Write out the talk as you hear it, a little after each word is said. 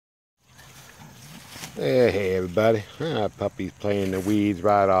Hey everybody, puppy's playing the weeds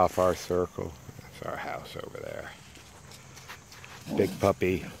right off our circle. That's our house over there. Big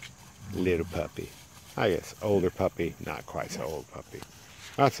puppy, little puppy. I guess older puppy, not quite so old puppy.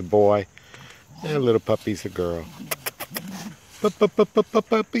 That's a boy, and little puppy's a girl.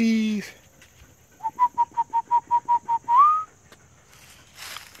 Puppies.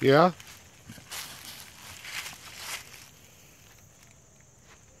 Yeah?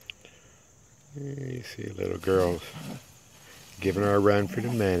 You see a little girl giving her a run for the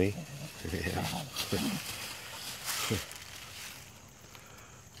money. Yeah.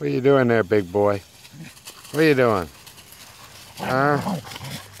 What are you doing there, big boy? What are you doing? Huh?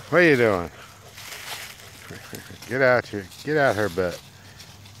 What are you doing? Get out here. Get out her butt.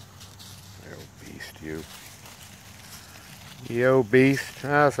 You old beast, you. You old beast.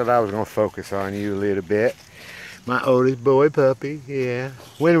 I said I was going to focus on you a little bit. My oldest boy puppy, yeah.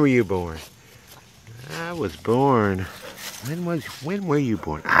 When were you born? I was born. When were you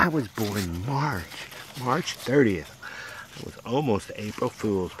born? I was born March 30th. I was almost an April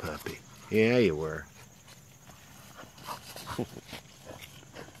Fool's puppy. Yeah, you were.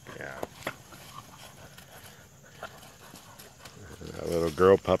 Yeah. That little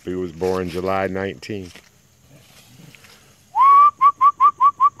girl puppy was born July 19th.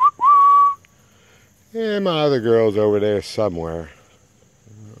 And my other girl's over there somewhere.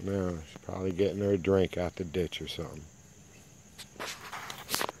 I don't know. She's probably getting her a drink out the ditch or something.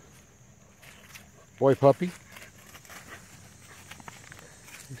 Boy puppy.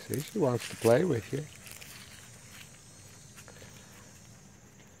 You see, she wants to play with you.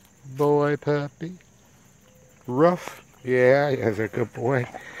 Boy puppy. Rough. Yeah, you're a good boy.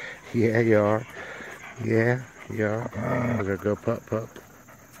 Yeah, you are. Yeah, you are. You're a good pup.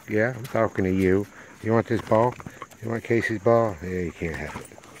 Yeah, I'm talking to you. You want this ball? You want Casey's ball? Yeah, you can't have it.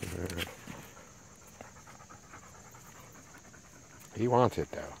 He wants it,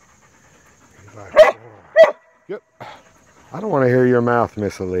 though. He's like, oh. Yep. I don't want to hear your mouth,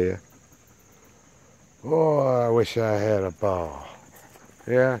 Miss Aaliyah. Oh, I wish I had a ball.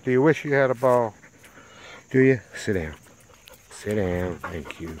 Yeah? Do you wish you had a ball? Do you? Sit down. Sit down.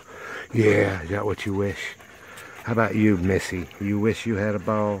 Thank you. Yeah, is that what you wish? How about you, Missy? You wish you had a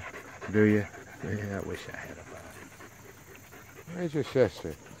ball? Do you? Yeah, I wish I had a ball. Where's your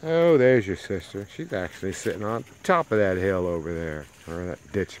sister? Oh, there's your sister. She's actually sitting on top of that hill over there, or that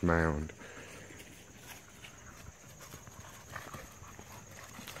ditch mound.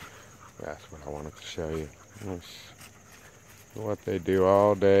 That's what I wanted to show you. That's what they do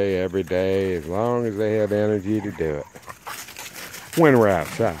all day, every day, as long as they have energy to do it. When we're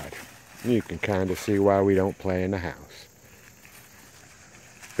outside, you can kind of see why we don't play in the house.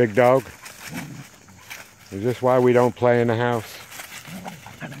 Big dog, is this why we don't play in the house?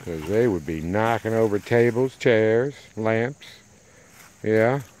 Because they would be knocking over tables, chairs, lamps,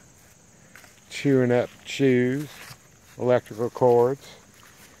 yeah, chewing up shoes, electrical cords,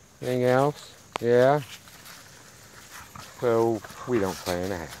 anything else, yeah. So we don't play in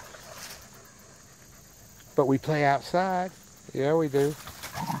the house. But we play outside. Yeah, we do.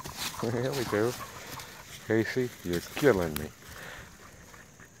 Yeah, we do. Casey, you're killing me.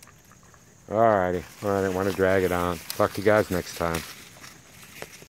 Alrighty. Well, I didn't want to drag it on. Talk to you guys next time.